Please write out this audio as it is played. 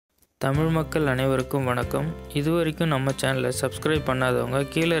தமிழ் மக்கள் அனைவருக்கும் வணக்கம். இதுவரைக்கும் நம்ம சேனலை சப்ஸ்கிரைப் பண்ணாதவங்க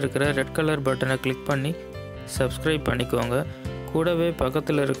கீழே இருக்கிற ரெட் கலர் பட்டனை கிளிக் பண்ணி சப்ஸ்கிரைப் பண்ணிக்கோங்க. கூடவே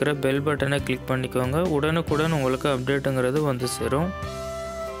பக்கத்தில் இருக்கிற பெல் பட்டனை கிளிக் பண்ணிக்கோங்க. உடனுக்குடன் உங்களுக்கு அப்டேட்டுங்கிறது வந்து சேரும்.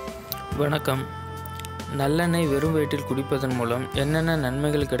 வணக்கம். நல்லெண்ணெய் வெறும் வயிற்றில் குடிப்பதன் மூலம் என்னென்ன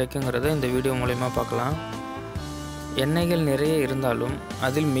நன்மைகள் கிடைக்குங்கிறத இந்த வீடியோ மூலமா பார்க்கலாம். எண்ணெய்கள் நிறைய இருந்தாலும்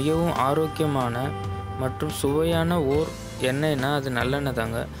அதில் மிகவும் ஆரோக்கியமான மற்றும் சுவையான எண்ணெய்னா அது நல்லெண்ணெய்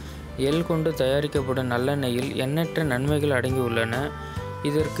தாங்க. எள் கொண்டு தயாரிக்கப்படும் நல்லெண்ணெயில் எண்ணற்ற நன்மைகள் அடங்கி உள்ளன.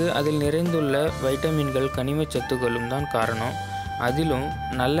 இதற்கு அதில் நிறைந்துள்ள வைட்டமின்கள் கனிமச் சத்துக்களும் தான் காரணம். அதிலும்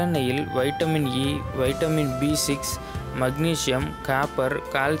நல்லெண்ணெயில் vitamin E, vitamin B6, magnesium, copper,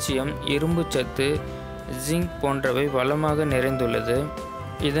 calcium, இரும்பு சத்து, ஜிங்க் போன்றவை வளமாக நிறைந்துள்ளது.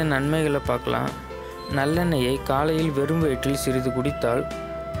 இதன் நன்மைகளை பார்க்கலாம். நல்லெண்ணெயை காலையில் வெறும் வயிற்றில் சிறிது குடித்தால்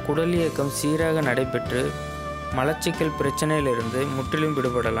குடல் இயக்கம் சீராக நடைபெற்று மலச்சிக்கல் பிரச்சனையிலிருந்து முற்றிலும்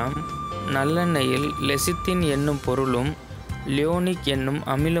விடுபடலாம். நல்லெண்ணெயில் லெசித்தின் என்னும் பொருளும் லியோனிக் என்னும்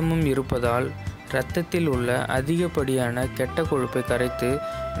அமிலமும் இருப்பதால் இரத்தத்தில் உள்ள அதிகப்படியான கெட்ட கொழுப்பை கரைத்து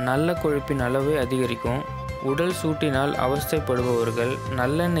நல்ல கொழுப்பின் அளவை அதிகரிக்கும். உடல் சூட்டினால் அவஸ்தைப்படுபவர்கள்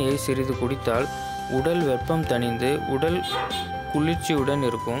நல்லெண்ணெயை சிறிது குடித்தால் உடல் வெப்பம் தணிந்து உடல் குளிர்ச்சியுடன்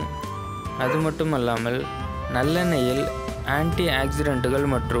இருக்கும். அது மட்டுமல்லாமல் நல்லெண்ணெயில் ஆன்டி ஆக்சிடென்ட்டுகள்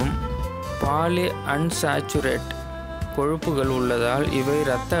மற்றும் பாலி அன்சாச்சுரேட் கொழுப்புகள் உள்ளதால் இவை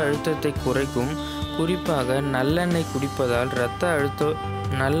இரத்த அழுத்தத்தை குறைக்கும். குறிப்பாக நல்லெண்ணெய் குடிப்பதால்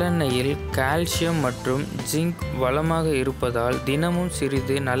நல்லெண்ணெயில் கால்சியம் மற்றும் ஜிங்க் வளமாக இருப்பதால் தினமும்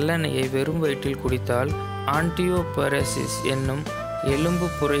சிறிது நல்லெண்ணெயை வெறும் வயிற்றில் குடித்தால் ஆன்டியோபரசிஸ் என்னும் எலும்பு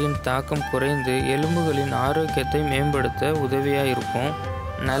புரையின் தாக்கம் குறைந்து எலும்புகளின் ஆரோக்கியத்தை மேம்படுத்த உதவியாக இருக்கும்.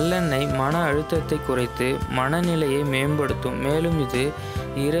 நல்லெண்ணெய் மன அழுத்தத்தை குறைத்து மனநிலையை மேம்படுத்தும். மேலும் இது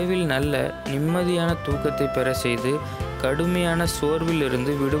இரவில் நல்ல நிம்மதியான தூக்கத்தை பெற செய்து கடுமையான சோர்வில்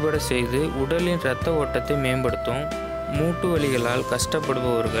இருந்து விடுபட செய்து உடலின் இரத்த ஓட்டத்தை மேம்படுத்தும். மூட்டு வலிகளால்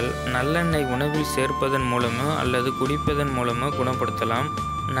கஷ்டப்படுபவர்கள் நல்லெண்ணெய் உணவில் சேர்ப்பதன் மூலமோ அல்லது குடிப்பதன் மூலமோ குணப்படுத்தலாம்.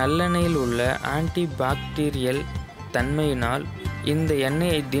 நல்லெண்ணெயில் உள்ள ஆன்டி பாக்டீரியல் தன்மையினால் இந்த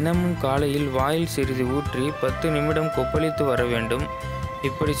எண்ணெயை தினமும் காலையில் வாயில் சிறிது ஊற்றி 10 நிமிடம் கொப்பளித்து வர வேண்டும்.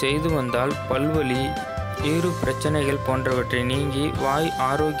 இப்படி செய்து வந்தால் பல்வலி, ஈறு பிரச்சனைகள் போன்றவற்றை நீங்கி வாய்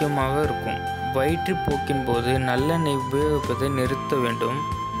ஆரோக்கியமாக இருக்கும். வயிற்றுப்போக்கின் போது நல்லெண்ணெய் உபயோகிப்பதை நிறுத்த வேண்டும்.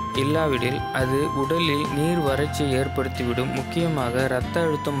 இல்லாவிடில் அது உடலில் நீர் வறட்சியை ஏற்படுத்திவிடும். முக்கியமாக இரத்த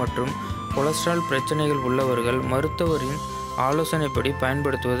அழுத்தம் மற்றும் கொலஸ்ட்ரால் பிரச்சனைகள் உள்ளவர்கள் மருத்துவரின் ஆலோசனைப்படி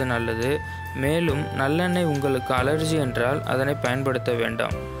பயன்படுத்துவது நல்லது. மேலும் நல்லெண்ணெய் உங்களுக்கு அலர்ஜி என்றால் அதனை பயன்படுத்த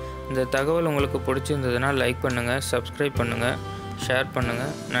வேண்டாம். இந்த தகவல் உங்களுக்கு பிடிச்சிருந்ததுன்னா லைக் பண்ணுங்கள், சப்ஸ்கிரைப் பண்ணுங்கள், ஷேர்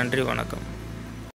பண்ணுங்கள். நன்றி, வணக்கம்.